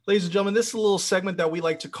Ladies and gentlemen, this is a little segment that we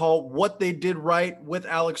like to call What They Did Right with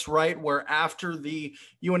Alex Wright, where after the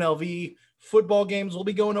UNLV football games, we'll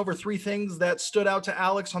be going over three things that stood out to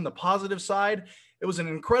Alex on the positive side. It was an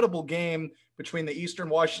incredible game between the Eastern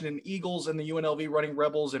Washington Eagles and the UNLV Running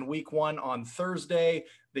Rebels in week one on Thursday.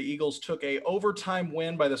 The Eagles took a overtime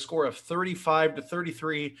win by the score of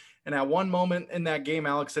 35-33. And at one moment in that game,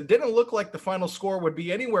 Alex, it didn't look like the final score would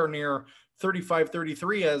be anywhere near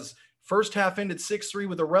 35-33 as first half ended 6-3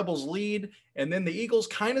 with the Rebels lead, and then the Eagles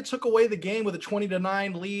kind of took away the game with a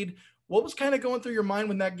 20-9 lead. What was kind of going through your mind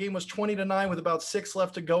when that game was 20-9 with about 6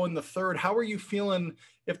 left to go in the third? How were you feeling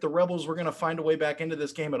if the Rebels were going to find a way back into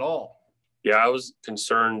this game at all? Yeah, I was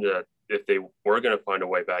concerned that if they were going to find a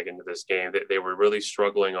way back into this game, that they were really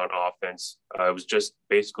struggling on offense. It was just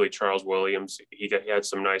basically Charles Williams. He had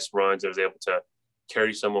some nice runs and was able to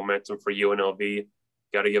carry some momentum for UNLV.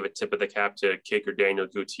 Got to give a tip of the cap to kicker Daniel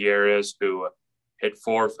Gutierrez, who hit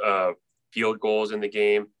 4 field goals in the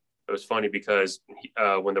game. It was funny because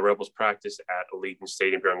when the Rebels practiced at Allegiant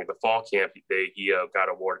Stadium during the fall camp, he got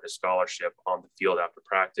awarded a scholarship on the field after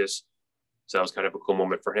practice. So that was kind of a cool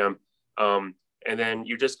moment for him. And then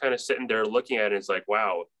you're just kind of sitting there looking at it. And it's like,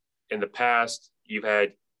 wow, in the past, you've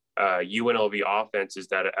had UNLV offenses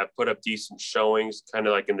that have put up decent showings, kind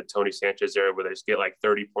of like in the Tony Sanchez era where they just get like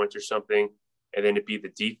 30 points or something. And then it'd be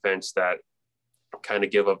the defense that kind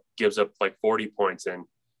of gives up like 40 points, and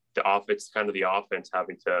the offense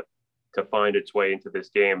having to find its way into this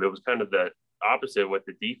game. It was kind of the opposite with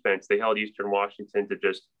the defense. They held Eastern Washington to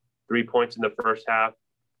just 3 points in the first half.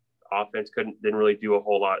 Offense didn't really do a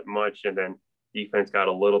whole lot much, and then defense got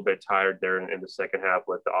a little bit tired there in the second half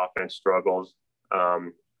with the offense struggles.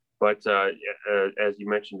 But as you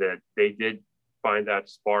mentioned, that they did find that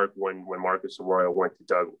spark when Marcus Arroyo went to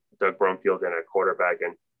Doug Brumfield in at quarterback,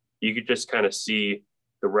 and you could just kind of see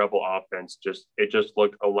the Rebel offense just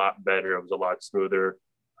looked a lot better. It was a lot smoother.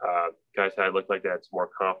 Guys had looked like they had some more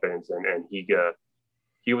confidence, and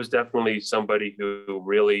he was definitely somebody who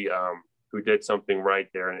really who did something right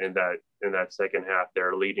there in that second half.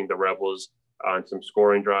 They're leading the Rebels on some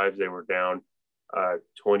scoring drives. They were down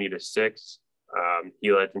 20-6.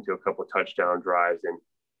 He led them to a couple of touchdown drives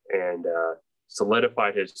and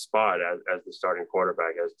solidified his spot as the starting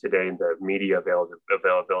quarterback. As today in the media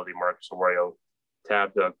availability, Marcus Arroyo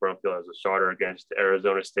tabbed Doug Brumfield as a starter against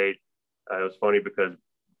Arizona State. It was funny because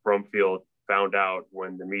Brumfield found out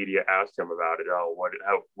when the media asked him about it.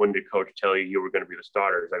 When did coach tell you were going to be the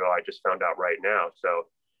starter? He's like, I just found out right now. So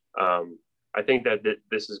I think that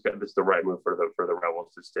this is the right move for the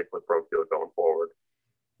Rebels to stick with Brumfield going forward.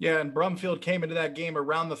 Yeah, and Brumfield came into that game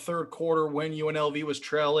around the third quarter when UNLV was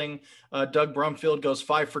trailing. Doug Brumfield goes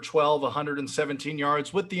 5 for 12, 117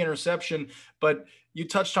 yards with the interception. But you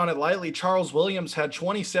touched on it lightly. Charles Williams had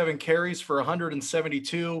 27 carries for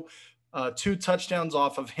 172, 2 touchdowns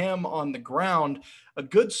off of him on the ground. A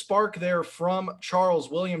good spark there from Charles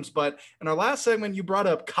Williams. But in our last segment, you brought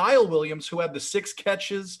up Kyle Williams, who had the 6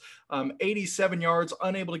 catches, 87 yards,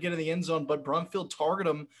 unable to get in the end zone, but Brumfield targeted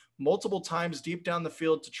him multiple times deep down the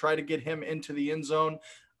field to try to get him into the end zone.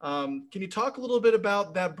 Can you talk a little bit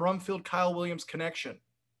about that Brumfield-Kyle Williams connection?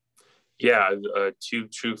 Yeah, 2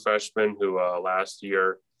 true freshmen who last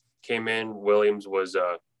year came in. Williams was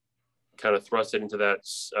kind of thrusted into that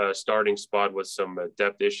starting spot with some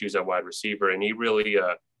depth issues at wide receiver, and he really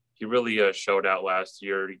showed out last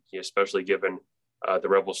year, especially given the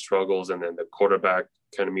Rebels' struggles and then the quarterback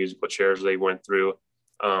kind of musical chairs they went through.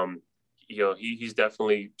 He's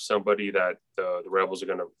definitely somebody that the Rebels are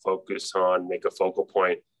going to focus on, make a focal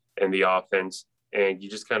point in the offense. And you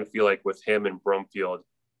just kind of feel like with him and Brumfield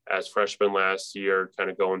as freshmen last year, kind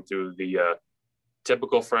of going through the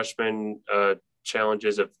typical freshman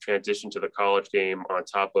challenges of transition to the college game on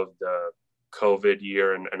top of the COVID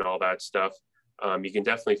year and all that stuff. You can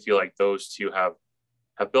definitely feel like those two have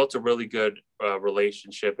built a really good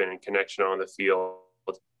relationship and connection on the field.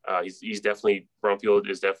 Brumfield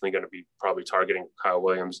is definitely going to be probably targeting Kyle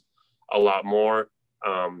Williams a lot more.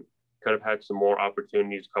 Could have had some more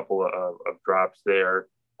opportunities, a couple of drops there,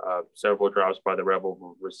 several drops by the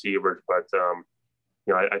Rebel receivers. But,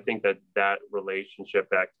 I think that relationship,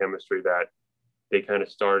 that chemistry that they kind of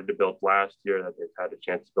started to build last year, that they've had a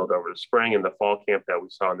chance to build over the spring and the fall camp that we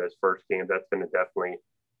saw in this first game, that's going to definitely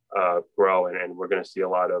grow. And we're going to see a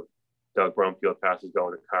lot of Doug Brumfield passes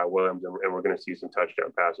going to Kyle Williams, and we're going to see some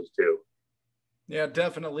touchdown passes too. Yeah,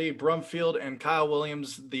 definitely. Brumfield and Kyle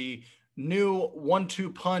Williams, the new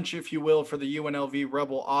 1-2 punch, if you will, for the UNLV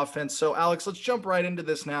Rebel offense. So, Alex, let's jump right into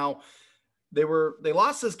this now. They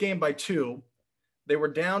lost this game by 2. They were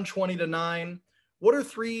down 20-9. What are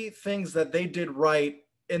 3 things that they did right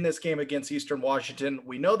in this game against Eastern Washington?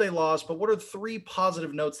 We know they lost, but what are 3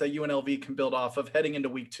 positive notes that UNLV can build off of heading into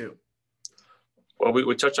week 2? Well,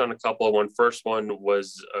 we touched on a couple of one. First one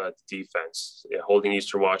was defense, holding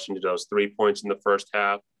Eastern Washington to those 3 points in the first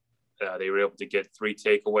half. They were able to get 3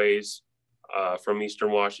 takeaways from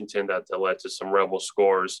Eastern Washington that led to some Rebel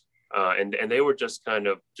scores. And they were just brought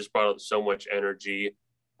out so much energy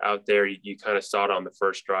out there. You kind of saw it on the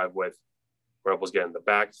first drive with Rebels getting the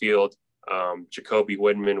backfield. Jacoby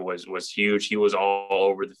Woodman was huge. He was all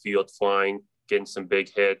over the field flying, getting some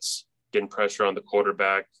big hits, getting pressure on the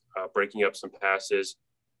quarterback, breaking up some passes.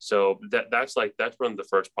 So that's one of the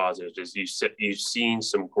first positives is you've seen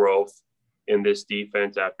some growth in this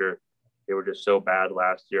defense after they were just so bad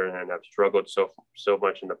last year and have struggled so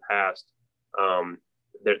much in the past.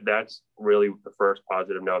 That's really the first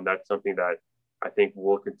positive note. And that's something that I think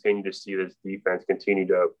we'll continue to see this defense continue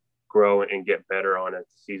to grow and get better on as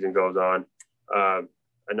the season goes on.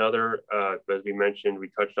 As we mentioned, we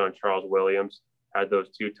touched on Charles Williams, had those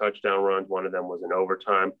 2 touchdown runs. One of them was in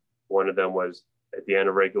overtime. One of them was at the end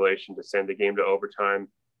of regulation to send the game to overtime.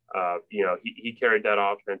 He carried that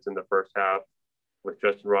offense in the first half with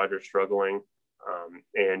Justin Rogers struggling.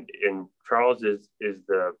 And Charles is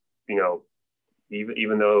the,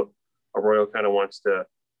 even though Arroyo kind of wants to,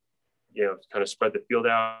 kind of spread the field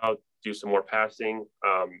out, do some more passing,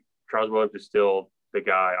 Charles Williams is still the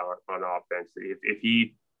guy on offense.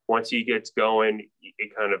 Once he gets going,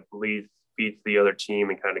 it kind of feeds the other team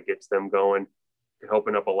and kind of gets them going,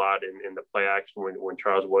 helping up a lot in the play action when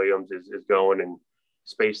Charles Williams is going and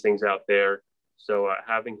space things out there. So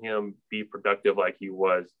having him be productive like he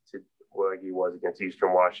was against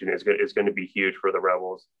Eastern Washington is going to be huge for the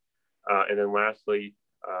Rebels. And then lastly,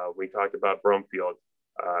 we talked about Brumfield.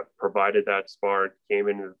 Provided that spark, came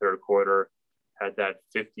into the third quarter, had that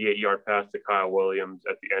 58-yard pass to Kyle Williams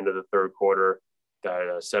at the end of the third quarter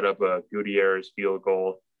that set up a Gutierrez field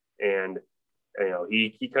goal. And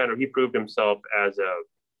he proved himself as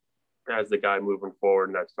the guy moving forward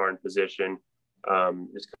in that starting position.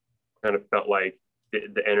 Just kind of felt like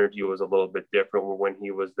the energy was a little bit different when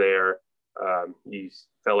he was there. He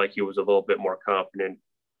felt like he was a little bit more confident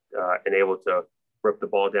and able to rip the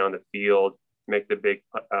ball down the field, make the big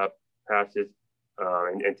passes,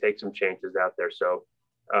 and take some chances out there. So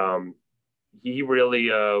he was really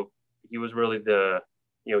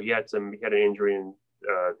he had an injury in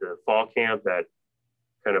the fall camp that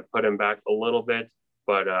kind of put him back a little bit.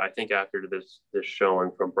 But I think after this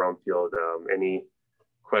showing from Brumfield, any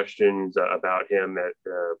questions about him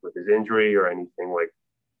with his injury or anything like,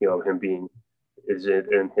 him being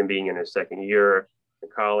in his second year in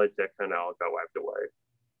college, that kind of all got wiped away.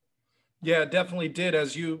 Yeah, definitely did.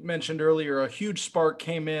 As you mentioned earlier, a huge spark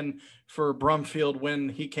came in for Brumfield when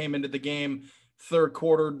he came into the game. Third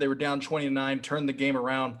quarter, they were down 20-9, turned the game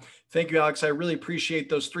around. Thank you, Alex. I really appreciate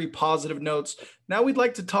those 3 positive notes. Now we'd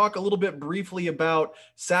like to talk a little bit briefly about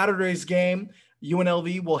Saturday's game.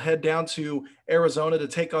 UNLV will head down to Arizona to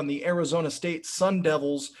take on the Arizona State Sun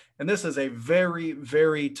Devils. And this is a very,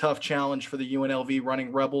 very tough challenge for the UNLV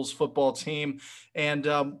running Rebels football team. And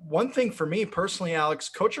one thing for me personally, Alex,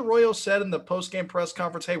 Coach Arroyo said in the post-game press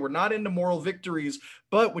conference, hey, we're not into moral victories.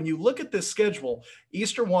 But when you look at this schedule,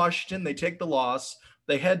 Eastern Washington, they take the loss.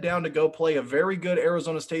 They head down to go play a very good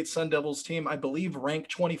Arizona State Sun Devils team, I believe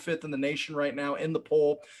ranked 25th in the nation right now in the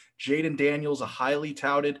poll. Jaden Daniels, a highly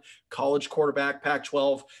touted college quarterback,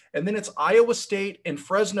 Pac-12. And then it's Iowa State and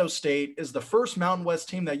Fresno State is the first Mountain West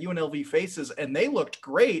team that UNLV faces, and they looked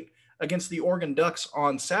great against the Oregon Ducks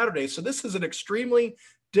on Saturday. So this is an extremely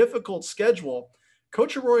difficult schedule.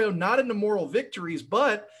 Coach Arroyo not into moral victories,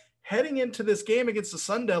 but heading into this game against the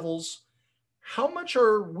Sun Devils, how much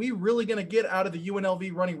are we really going to get out of the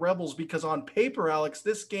UNLV running Rebels? Because on paper, Alex,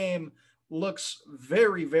 this game looks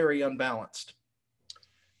very, very unbalanced.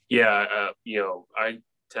 Yeah, I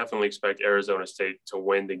definitely expect Arizona State to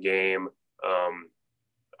win the game.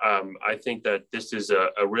 I think that this is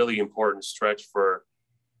a really important stretch for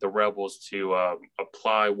the Rebels to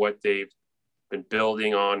apply what they've been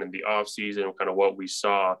building on in the offseason, kind of what we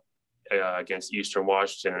saw against Eastern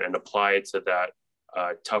Washington, and apply it to that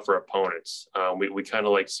tougher opponents. We kind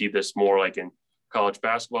of see this more like in college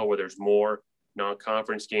basketball, where there's more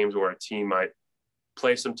non-conference games where a team might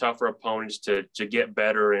play some tougher opponents to get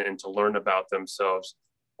better and to learn about themselves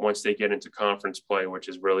once they get into conference play, which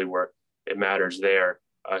is really where it matters there.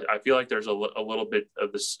 I feel like there's a little bit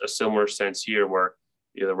of a similar sense here where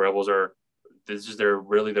the Rebels this is their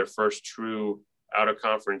first true out of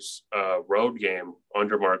conference road game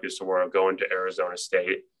under Marcus Arroyo going to Arizona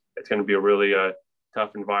State. It's going to be a really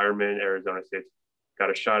tough environment. Arizona State's got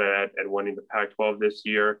a shot at winning the Pac-12 this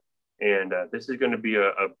year. And this is going to be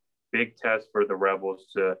a big test for the Rebels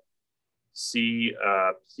to see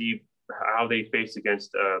how they face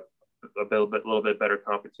against little bit better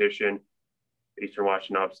competition. Eastern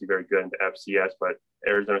Washington obviously very good in the FCS, but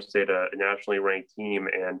Arizona State a nationally ranked team,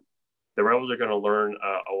 and the Rebels are going to learn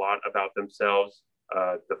a lot about themselves.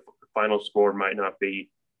 The final score might not be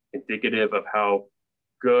indicative of how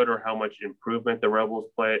good or how much improvement the Rebels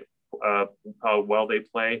play, how well they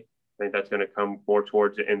play. I think that's going to come more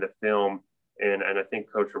towards it in the film, and I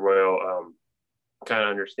think Coach Arroyo kind of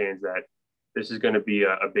understands that this is going to be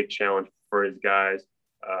a big challenge for his guys.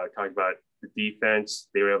 Talking about the defense,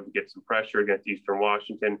 they were able to get some pressure against Eastern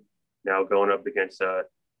Washington. Now going up against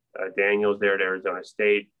Daniels there at Arizona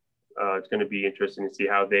State. It's going to be interesting to see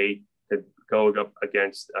how they could go up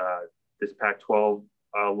against this Pac-12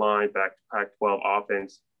 line, back to Pac-12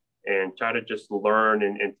 offense, and try to just learn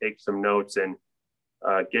and take some notes and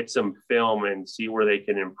get some film and see where they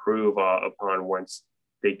can improve upon once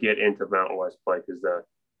they get into Mountain West play, because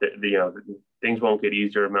things won't get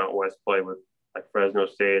easier at Mountain West play with like Fresno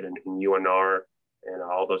State and UNR and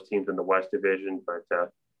all those teams in the West Division. But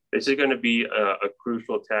this is going to be a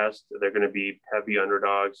crucial test. They're going to be heavy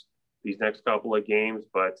underdogs these next couple of games,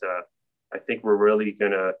 but I think we're really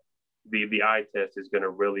going to the eye test is going to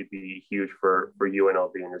really be huge for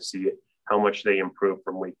UNLV, and to see how much they improve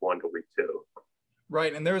from week 1 to week 2.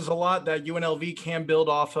 Right, and there's a lot that UNLV can build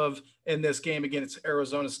off of in this game against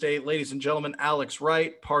Arizona State. Ladies and gentlemen, Alex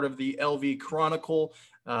Wright, part of the LV Chronicle,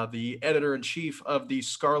 the editor-in-chief of the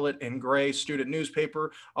Scarlet and Gray student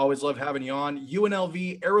newspaper. Always love having you on.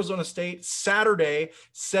 UNLV, Arizona State, Saturday,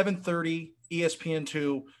 7:30,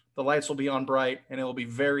 ESPN2. The lights will be on bright, and it will be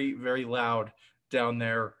very, very loud down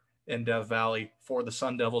there in Death Valley for the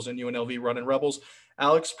Sun Devils and UNLV running Rebels.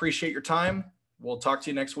 Alex, appreciate your time. We'll talk to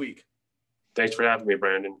you next week. Thanks for having me,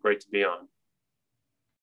 Brandon. Great to be on.